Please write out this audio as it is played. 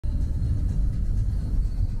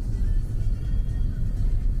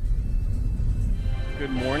Good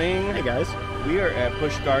morning. Hey guys. We are at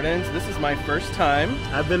Busch Gardens. This is my first time.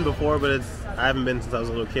 I've been before, but I haven't been since I was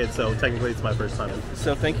a little kid, so technically it's my first time.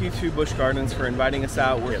 So thank you to Busch Gardens for inviting us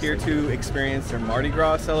out. We're here to experience their Mardi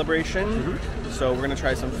Gras celebration. So we're going to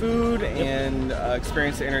try some food and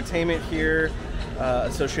experience the entertainment here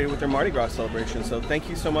associated with their Mardi Gras celebration. So thank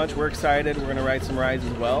you so much. We're excited. We're going to ride some rides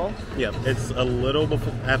as well. Yeah, it's a little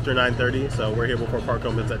before, after 9:30, so we're here before park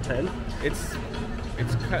opens at 10.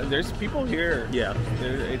 There's people here. Yeah.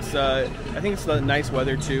 I think it's the nice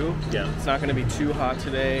weather too. Yeah. It's not going to be too hot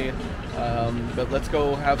today, but let's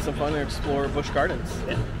go have some fun and explore Busch Gardens.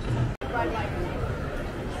 Yeah.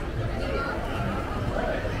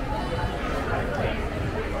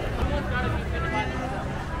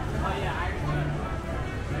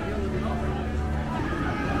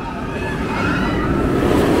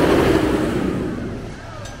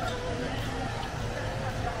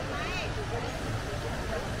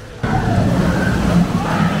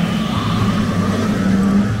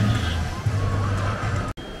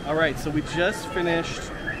 Alright, so we just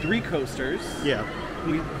finished 3 coasters. Yeah.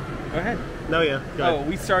 Go ahead. No, yeah. Go ahead. Oh,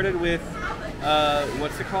 we started with,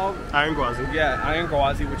 what's it called? Iron Gwazi. Yeah, Iron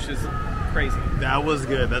Gwazi, which is crazy. That was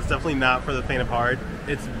good. That's definitely not for the faint of heart.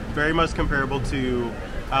 It's very much comparable to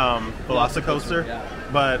Velocicoaster, yeah.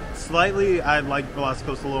 But slightly, I like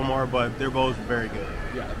Velocicoaster a little more, but they're both very good.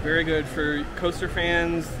 Yeah, very good for coaster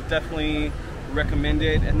fans. Definitely recommend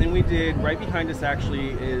it. And then we did, right behind us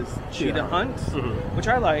actually is Cheetah Hunt, which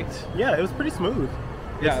I liked. Yeah, it was pretty smooth.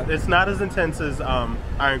 Yeah. It's not as intense as Iron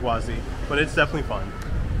Gwazi, but it's definitely fun.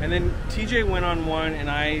 And then TJ went on one and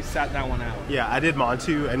I sat that one out. Yeah, I did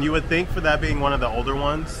Montu, and you would think for that being one of the older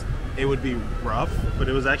ones, it would be rough, but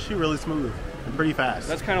it was actually really smooth and pretty fast.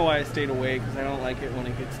 That's kind of why I stayed away, because I don't like it when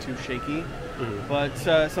it gets too shaky. But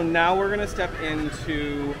so now we're gonna step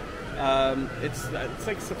into it's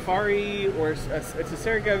like safari, or it's a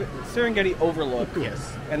Serengeti overlook.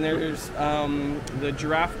 Yes. And there's the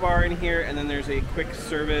giraffe bar in here, and then there's a quick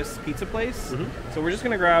service pizza place. So we're just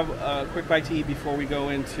gonna grab a quick bite to eat before we go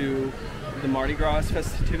into the Mardi Gras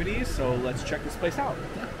festivities. So let's check this place out.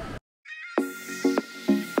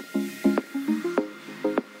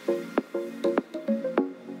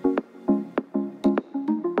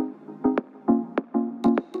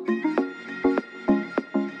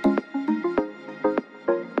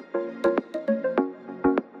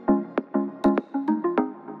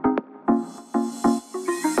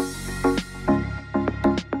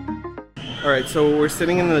 Alright, so we're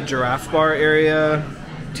sitting in the giraffe bar area.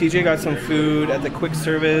 TJ got some food at the quick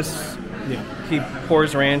service. Yeah. He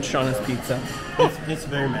pours ranch on his pizza. It's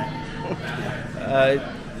very mad.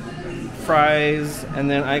 Fries, and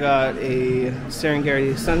then I got a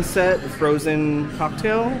Serengeti Sunset frozen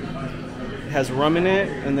cocktail. It has rum in it,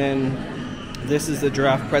 and then this is the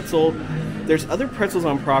giraffe pretzel. There's other pretzels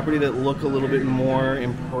on property that look a little bit more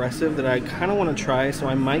impressive that I kind of want to try, so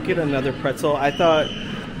I might get another pretzel. I thought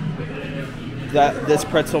that this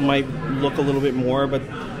pretzel might look a little bit more, but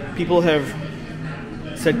people have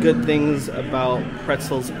said good things about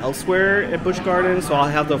pretzels elsewhere at Busch Gardens, so I'll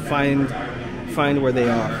have to find where they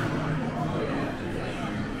are.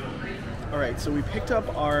 Alright, so we picked up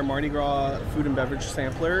our Mardi Gras food and beverage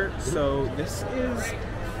sampler. So this is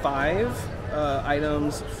 5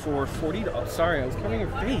 items for $40. Sorry, I was covering your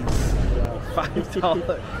face.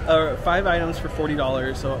 $5 items for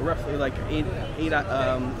 $40, so roughly like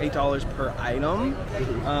 $8 per item,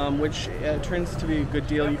 which turns to be a good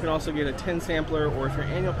deal. You can also get a 10 sampler, or if you're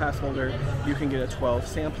an annual pass holder, you can get a 12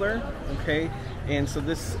 sampler. Okay, and so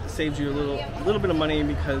this saves you a little bit of money,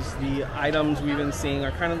 because the items we've been seeing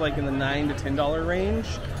are kind of like in the $9 to $10 range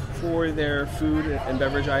for their food and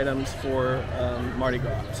beverage items for Mardi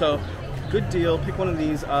Gras. So good deal. Pick one of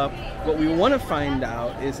these up. What we want to find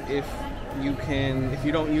out is if you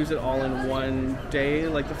don't use it all in one day,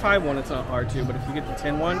 like the 5 one, it's not hard to, but if you get the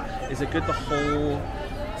 10 one, is it good the whole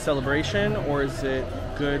celebration, or is it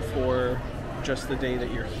good for just the day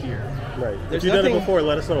that you're here? Right. If you've done it before,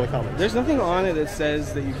 let us know in the comments. There's nothing on it that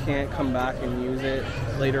says that you can't come back and use it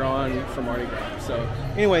later on for Mardi Gras. So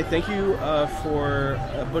anyway, thank you for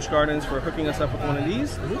Busch Gardens for hooking us up with one of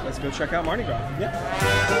these. Let's go check out Mardi Gras. Yep.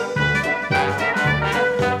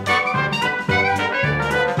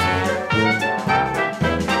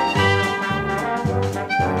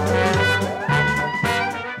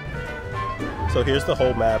 So here's the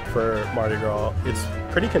whole map for Mardi Gras. It's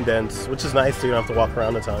pretty condensed, which is nice so you don't have to walk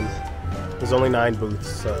around a ton. There's only 9 booths,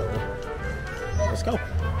 so let's go.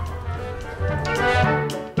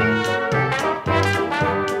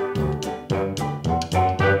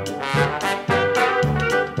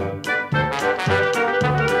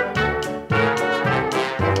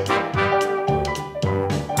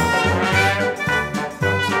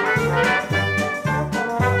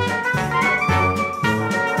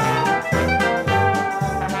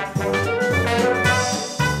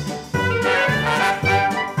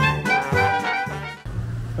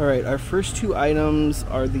 Alright, our first two items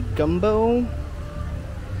are the gumbo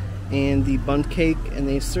and the bundt cake, and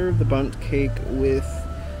they serve the bundt cake with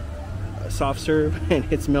a soft serve and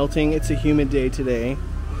it's melting. It's a humid day today.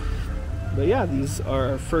 But yeah, these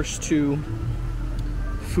are our first two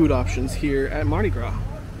food options here at Mardi Gras.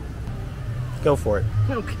 Go for it.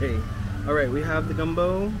 Okay. Alright, we have the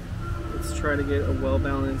gumbo. Let's try to get a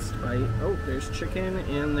well-balanced bite. Oh, there's chicken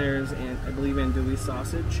and there's, I believe, andouille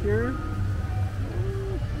sausage here.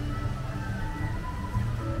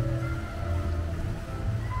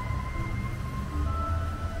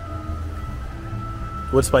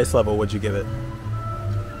 What spice level would you give it?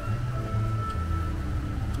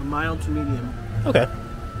 A mild to medium. Okay.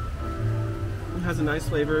 It has a nice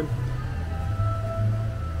flavor.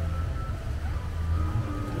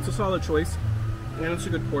 It's a solid choice, and it's a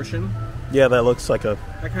good portion. Yeah, that looks like a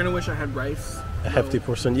I kind of wish I had rice. hefty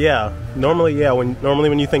portion. Yeah, normally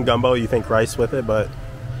when you think gumbo, you think rice with it, but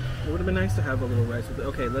It would have been nice to have a little rice with it.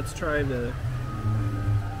 Okay, let's try the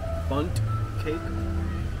bundt cake.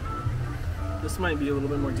 This might be a little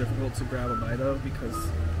bit more difficult to grab a bite of because,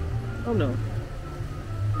 oh no,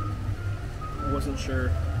 I wasn't sure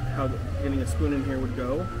how getting a spoon in here would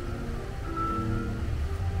go.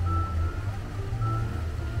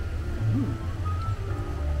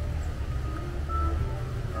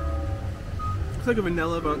 It's like a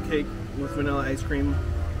vanilla bundt cake with vanilla ice cream.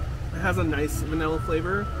 It has a nice vanilla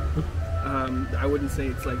flavor. I wouldn't say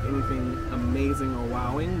it's like anything amazing or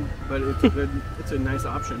wowing, but it's a good, it's a nice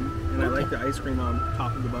option, and I like the ice cream on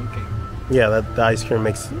top of the bundt cake. yeah, the ice cream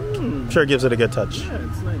makes sure gives it a good touch. Yeah,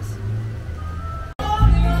 it's nice.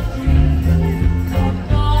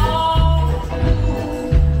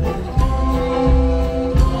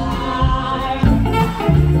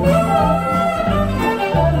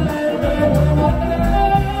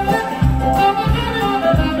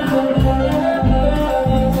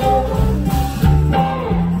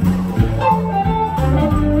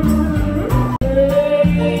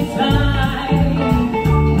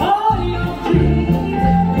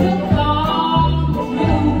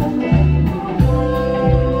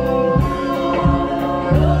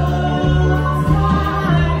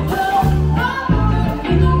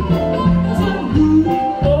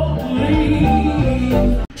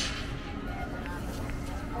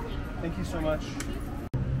 Thank you so much.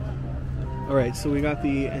 Alright, so we got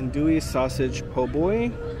the andouille sausage po'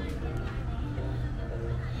 boy.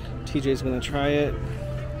 TJ's gonna try it.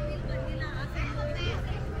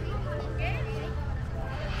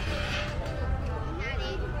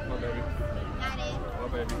 Oh, baby. Oh,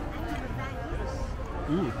 baby.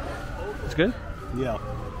 It's good? Yeah.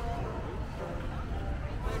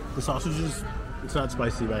 The sausage it's not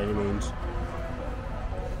spicy by any means.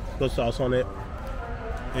 The sauce on it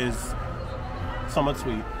is somewhat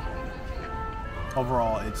sweet.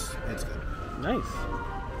 Overall, it's good. Nice.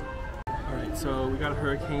 Alright, so we got a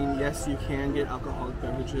hurricane. Yes, you can get alcoholic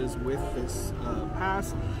beverages with this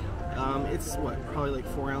pass. It's what, probably like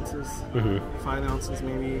 4 ounces, 5 ounces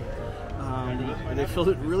maybe. They filled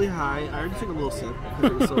it really high. I already took a little sip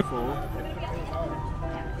because it was so full.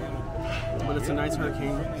 But it's a nice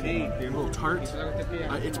hurricane. A little tart.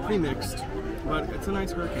 It's pre-mixed, but it's a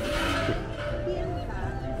nice hurricane.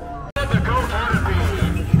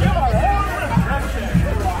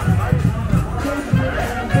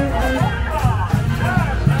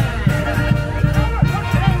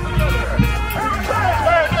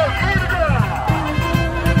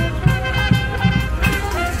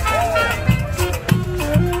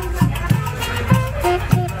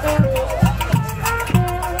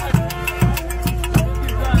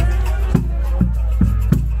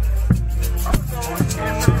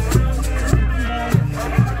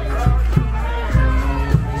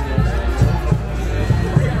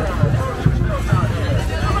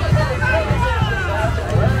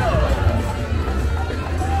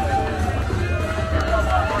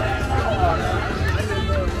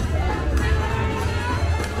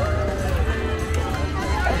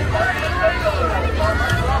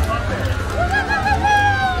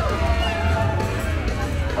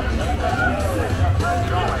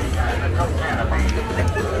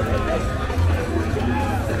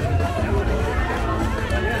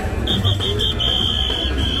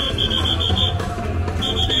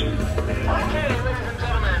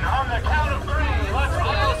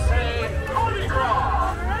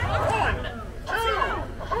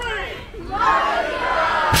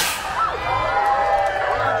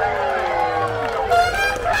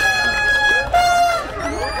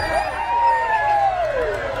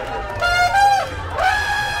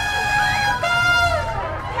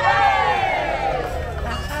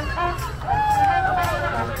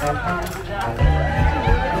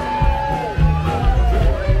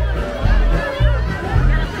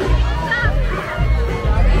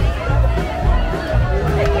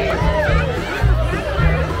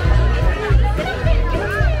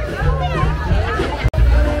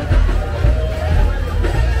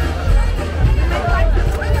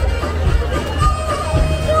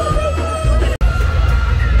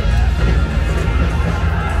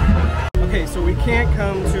 Okay, so we can't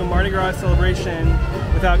come to a Mardi Gras celebration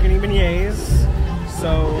without getting beignets.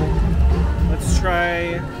 So let's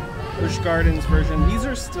try Busch Gardens version. These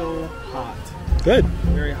are still hot. Good.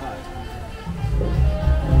 Very hot.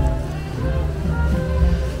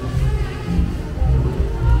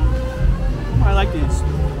 I like these.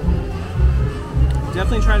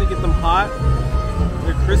 Definitely try to get them hot.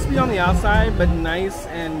 They're crispy on the outside, but nice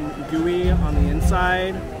and gooey on the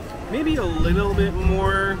inside. Maybe a little bit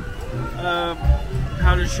more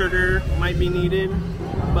powdered sugar might be needed,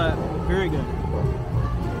 but very good.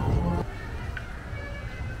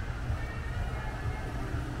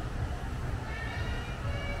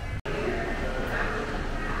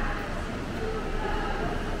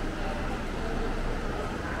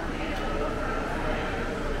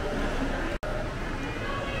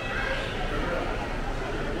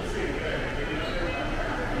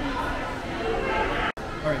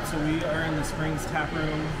 Alright, so we are in the Springs Tap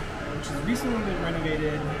Room, which has recently been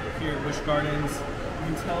renovated here at Busch Gardens.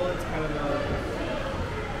 You can tell it's kind of a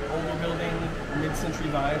older building, mid-century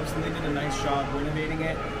vibes, and they did a nice job renovating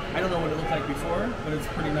it. I don't know what it looked like before, but it's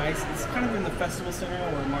pretty nice. It's kind of in the festival center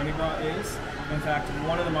where Mardi Gras is. In fact,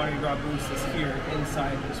 one of the Mardi Gras booths is here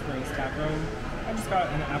inside the Springs Tap Room. I just got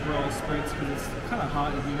an Aperol Spritz because it's kind of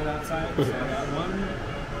hot and humid outside, so I got one.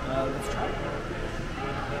 Let's try it.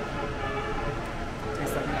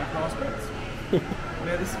 Tastes like an Aperol Spritz.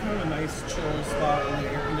 Yeah, this is kind of a nice chill spot in the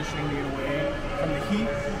air conditioning to get away from the heat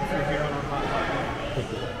if you're here on a hot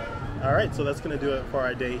day. All right, so that's going to do it for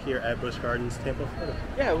our day here at Busch Gardens Tampa Florida.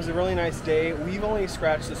 Yeah, it was a really nice day. We've only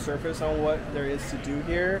scratched the surface on what there is to do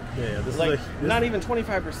here. Yeah, this like is not even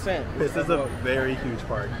 25%. This is a very huge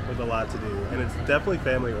park with a lot to do, and it's definitely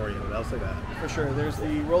family oriented. I'll say that for sure. There's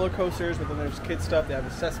the roller coasters, but then there's kid stuff. They have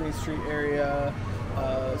a Sesame Street area.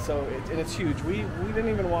 And it's huge. We didn't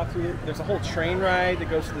even walk through it. There's a whole train ride that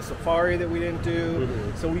goes to the safari that we didn't do.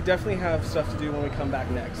 So we definitely have stuff to do when we come back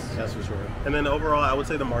next. That's for sure. And then overall, I would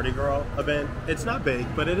say the Mardi Gras event, it's not big,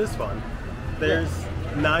 but it is fun. There's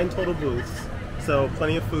 9 total booths, so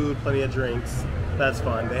plenty of food, plenty of drinks. That's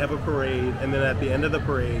fun. They have a parade, and then at the end of the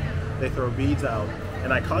parade, they throw beads out.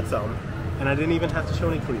 And I caught some, and I didn't even have to show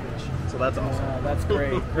any cleavage. So that's awesome. That's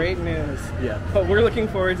great. Great news. Yeah. But we're looking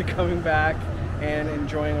forward to coming back and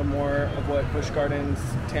enjoying more of what Busch Gardens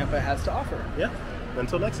Tampa has to offer. Yeah.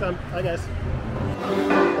 Until next time. Bye, guys.